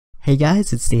Hey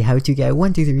guys, it's the how-to guy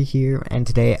 123 here, and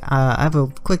today I have a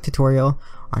quick tutorial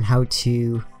on how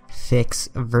to fix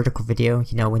a vertical video.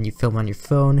 You know, when you film on your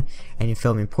phone and you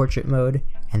film in portrait mode,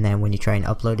 and then when you try and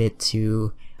upload it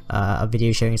to a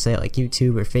video sharing site like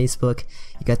YouTube or Facebook,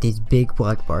 you got these big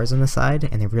black bars on the side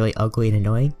and they're really ugly and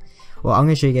annoying. Well, I'm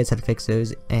going to show you guys how to fix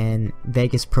those in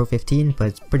Vegas Pro 15, but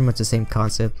it's pretty much the same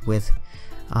concept with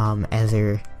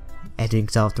other editing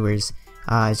softwares.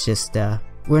 It's just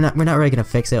we're not really gonna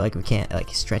fix it. Like, we can't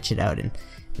like stretch it out and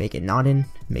make it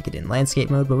in landscape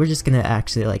mode, but we're just gonna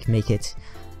actually like make it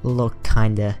look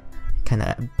kinda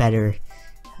better.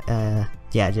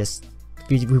 Yeah, just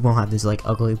we won't have these like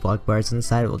ugly block bars on the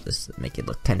side. We'll just make it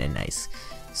look kinda nice.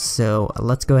 So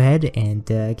let's go ahead and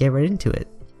get right into it.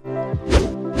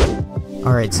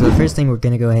 Alright, so the first thing we're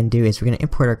gonna go ahead and do is we're gonna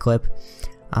import our clip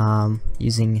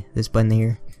using this button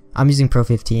here. I'm using Pro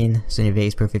 15, Sony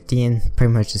Vegas Pro 15,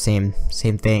 pretty much the same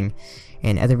thing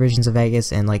in other versions of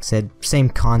Vegas, and like I said, same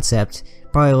concept,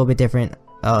 probably a little bit different.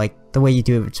 Like the way you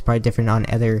do it's probably different on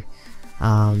other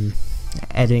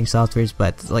editing softwares,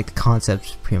 but like the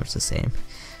concept's pretty much the same.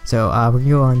 So we're gonna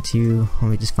go on to,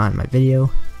 let me just find my video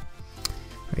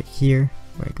right here.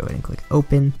 We're gonna go ahead and click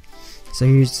open. So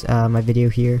here's my video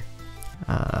here.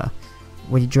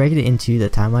 When you drag it into the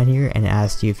timeline here, and it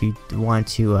asks you if you want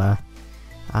to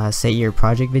set your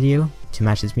project video to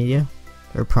match this media,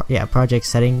 or project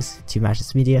settings to match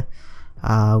this media,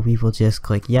 we will just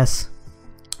click yes.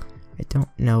 I don't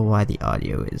know why the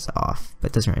audio is off,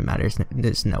 but it doesn't really matter.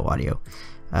 There's no audio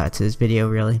to this video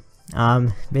really.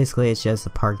 Basically it's just a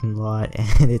parking lot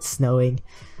and it's snowing,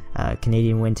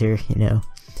 Canadian winter, you know,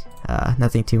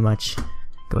 nothing too much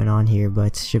going on here,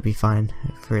 but should be fine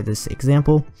for this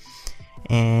example.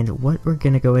 And what we're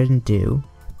gonna go ahead and do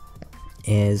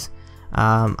is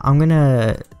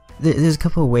there's a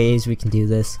couple of ways we can do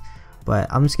this, but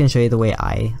I'm just gonna show you the way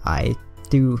I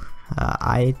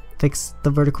fix the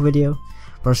vertical video,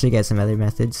 but I'll show you guys some other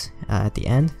methods at the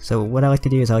end. So what I like to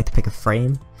do is I like to pick a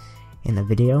frame in the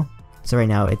video. So right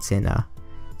now it's in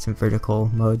vertical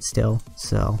mode still,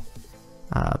 so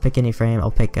pick any frame.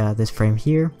 I'll pick this frame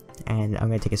here, and I'm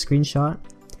gonna take a screenshot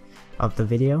of the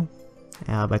video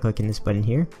by clicking this button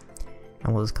here,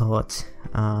 and we'll just call it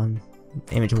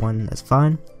image 1, that's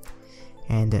fine.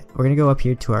 And we're gonna go up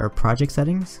here to our project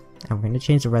settings, and we're gonna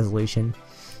change the resolution.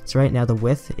 So right now the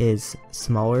width is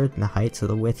smaller than the height, so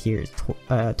the width here is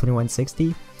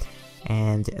 2160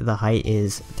 and the height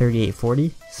is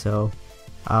 3840. So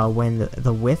when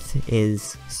the width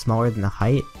is smaller than the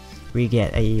height, we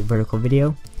get a vertical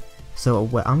video. So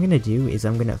what I'm gonna do is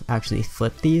I'm gonna actually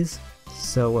flip these.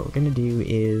 So what we're gonna do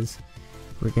is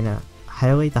we're gonna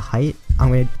highlight the height.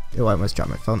 I almost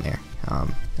dropped my phone there,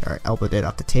 or elbowed it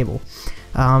off the table.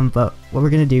 But what we're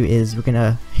gonna do is we're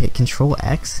gonna hit Control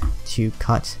X to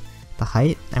cut the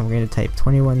height, and we're gonna type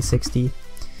 2160,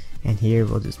 and here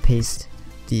we'll just paste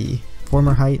the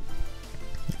former height,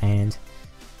 and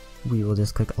we will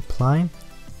just click apply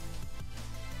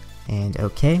and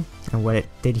OK. And what it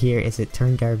did here is it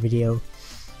turned our video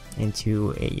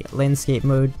into a landscape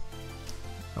mode,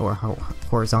 or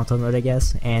horizontal mode, I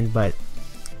guess. But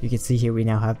you can see here we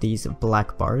now have these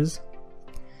black bars.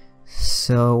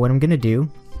 So what I'm gonna do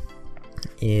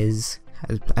is,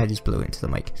 I just blew into the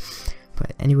mic,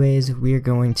 but anyways, we are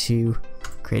going to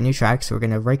create a new track. So we're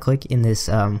gonna right click in this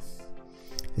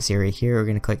this area here. We're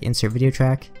gonna click insert video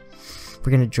track.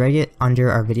 We're gonna drag it under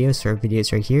our video, so our video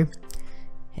is right here,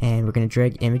 and we're gonna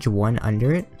drag image 1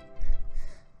 under it.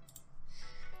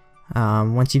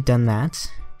 Once you've done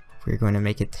that, we're going to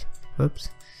make it, we're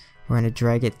going to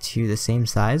drag it to the same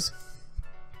size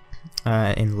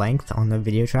in length on the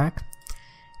video track,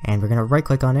 and we're going to right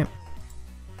click on it,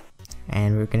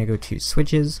 and we're going to go to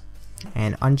switches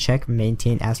and uncheck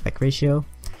maintain aspect ratio.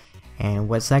 And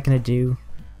what's that going to do,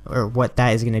 or what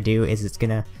that is going to do, is it's going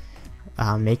to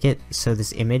make it so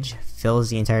this image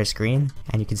fills the entire screen.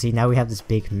 And you can see now we have this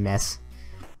big mess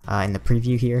in the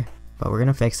preview here, but we're going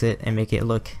to fix it and make it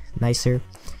look nicer.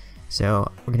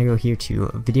 So we're gonna go here to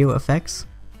video effects,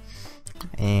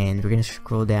 and we're gonna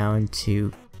scroll down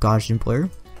to Gaussian blur,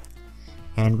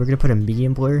 and we're gonna put a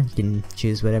medium blur. You can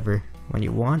choose whatever one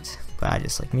you want, but I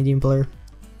just like medium blur.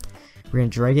 We're gonna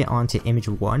drag it onto image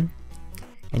 1,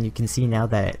 and you can see now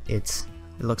that it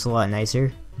looks a lot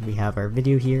nicer. We have our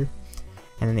video here,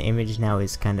 and then the image now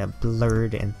is kind of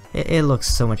blurred, and it looks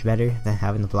so much better than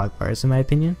having the black bars, in my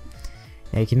opinion.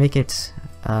 Now you can make it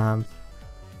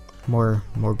more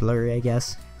blurry, I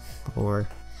guess, or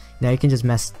now you can just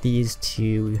mess these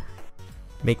to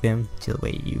make them to the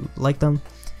way you like them.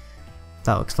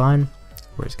 That looks fine.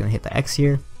 We're just gonna hit the X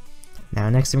here. Now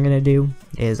next thing I'm gonna do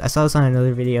is, I saw this on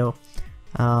another video,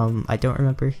 I don't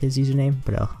remember his username,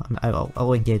 but I'll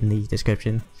link it in the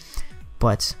description.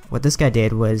 But what this guy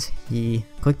did was he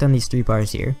clicked on these 3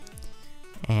 bars here,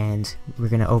 and we're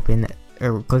gonna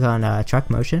click on track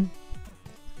motion,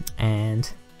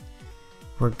 and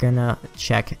we're gonna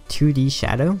check 2D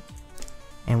shadow.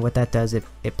 And what that does, it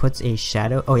puts a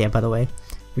shadow. Oh yeah, by the way,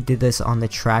 we did this on the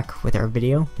track with our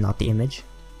video, not the image.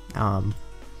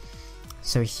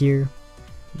 So here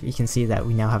you can see that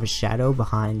we now have a shadow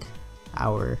behind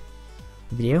our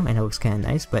video, and it looks kind of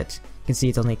nice, but you can see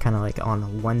it's only kind of like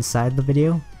on one side of the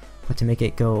video. But to make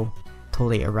it go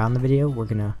totally around the video, we're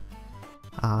gonna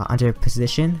under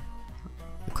position,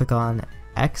 click on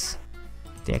X,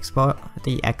 the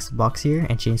X box here,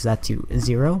 and change that to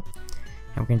 0.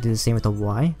 And we're going to do the same with the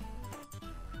Y.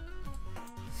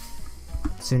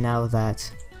 So now that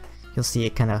you'll see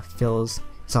it kind of fills,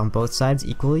 it's on both sides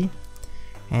equally.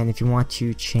 And if you want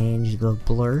to change the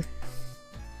blur,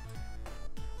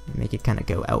 make it kind of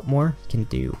go out more,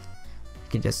 you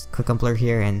can just click on blur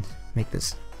here and make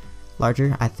this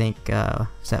larger. I think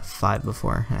it's at 5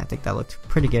 before, and I think that looked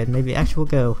pretty good. Maybe actually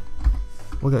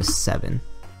we'll go 7.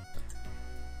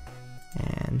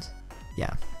 And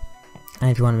yeah, and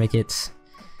if you want to make it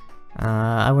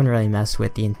I wouldn't really mess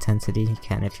with the intensity. You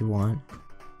can if you want,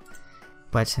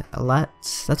 but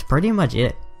that's pretty much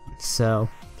it. So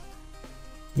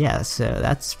yeah, so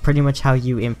that's pretty much how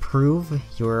you improve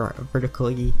your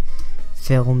vertically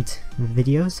filmed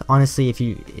videos. Honestly, if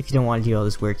you don't want to do all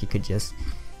this work, you could just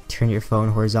turn your phone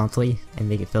horizontally and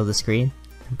make it fill the screen.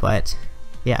 But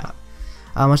yeah,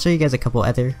 I'll show you guys a couple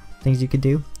other things you could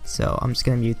do. So I'm just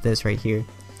gonna mute this right here,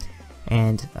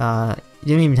 and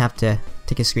you don't even have to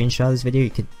take a screenshot of this video. You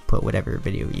could put whatever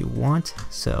video you want.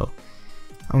 So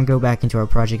I'm gonna go back into our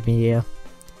project media,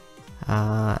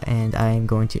 and I'm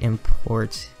going to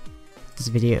import this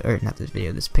video, or not this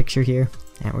video, this picture here,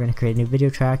 and we're gonna create a new video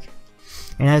track.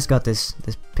 And I just got this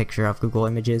picture off Google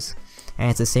Images, and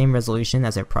it's the same resolution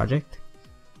as our project,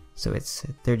 so it's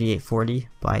 3840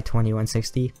 by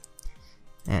 2160,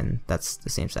 and that's the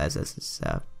same size as this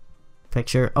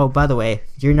picture. Oh, by the way,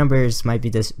 your numbers might be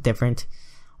different,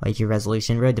 like your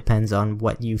resolution really depends on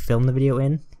what you film the video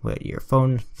in, what your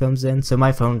phone films in. So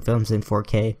my phone films in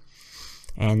 4K,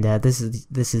 and this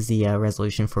is the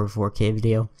resolution for a 4K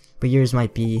video, but yours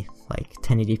might be like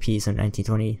 1080p, so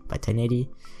 1920 by 1080,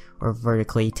 or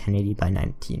vertically 1080 by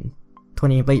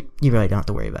 1920, but you really don't have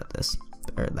to worry about this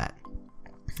or that.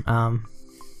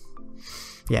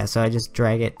 Yeah, so I just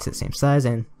drag it to the same size,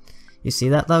 and you see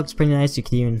that looks pretty nice. You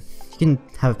can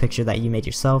have a picture that you made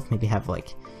yourself, maybe have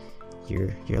like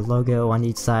your logo on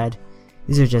each side.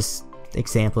 These are just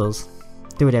examples.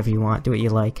 Do whatever you want, do what you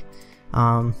like.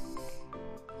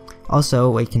 Also,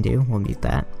 what you can do, we'll mute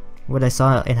that. What I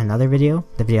saw in another video,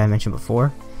 the video I mentioned before,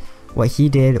 what he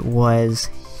did was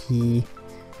he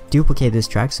duplicated this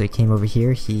track. So he came over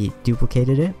here, he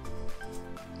duplicated it.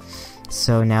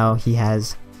 So now he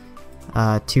has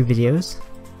 2 videos.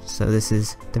 So this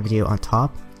is the video on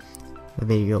top, the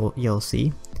video you'll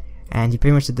see, and he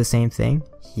pretty much did the same thing.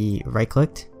 He right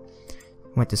clicked,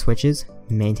 went to switches,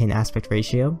 maintain aspect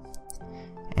ratio,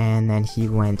 and then he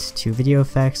went to video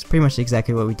effects, pretty much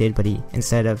exactly what we did, but he,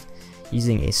 instead of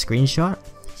using a screenshot,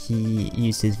 he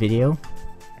used his video.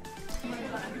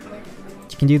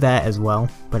 You can do that as well,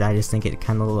 but I just think it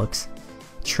kind of looks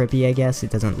trippy, I guess.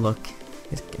 It doesn't look,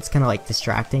 it's kind of like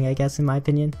distracting, I guess, in my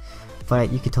opinion,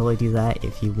 but you could totally do that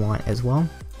if you want as well.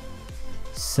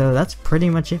 So that's pretty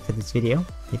much it for this video.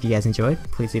 If you guys enjoyed,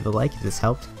 please leave a like. If this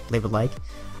helped, leave a like.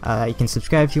 You can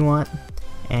subscribe if you want,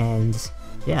 and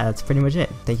yeah, that's pretty much it.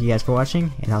 Thank you guys for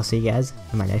watching, and I'll see you guys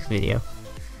in my next video.